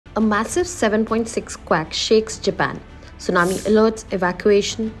A massive 7.6 quake shakes Japan. Tsunami alerts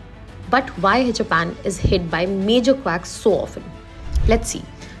evacuation. But why Japan is hit by major quakes so often? Let's see.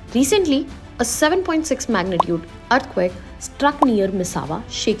 Recently, a 7.6 magnitude earthquake struck near Misawa,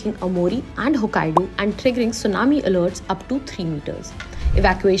 shaking Aomori and Hokkaido and triggering tsunami alerts up to 3 meters.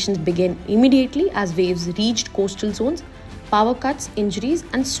 Evacuations began immediately as waves reached coastal zones. Power cuts, injuries,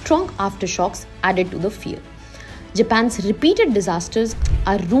 and strong aftershocks added to the fear. Japan's repeated disasters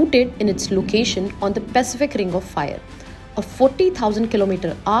are rooted in its location on the Pacific Ring of Fire, a 40,000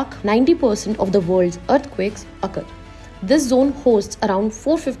 kilometer arc. 90% of the world's earthquakes occur. This zone hosts around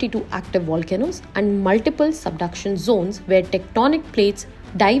 452 active volcanoes and multiple subduction zones where tectonic plates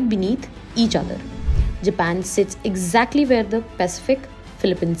dive beneath each other. Japan sits exactly where the Pacific,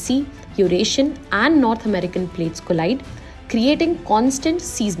 Philippine Sea, Eurasian, and North American plates collide, creating constant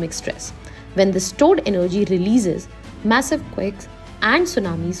seismic stress. When the stored energy releases, massive quakes and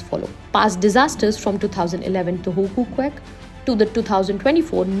tsunamis follow. Past disasters from 2011 Tohoku quake to the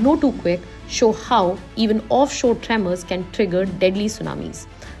 2024 Noto quake show how even offshore tremors can trigger deadly tsunamis.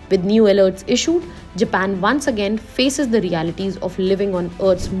 With new alerts issued, Japan once again faces the realities of living on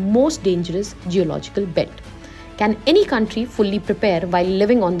Earth's most dangerous geological belt. Can any country fully prepare while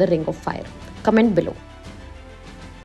living on the Ring of Fire? Comment below.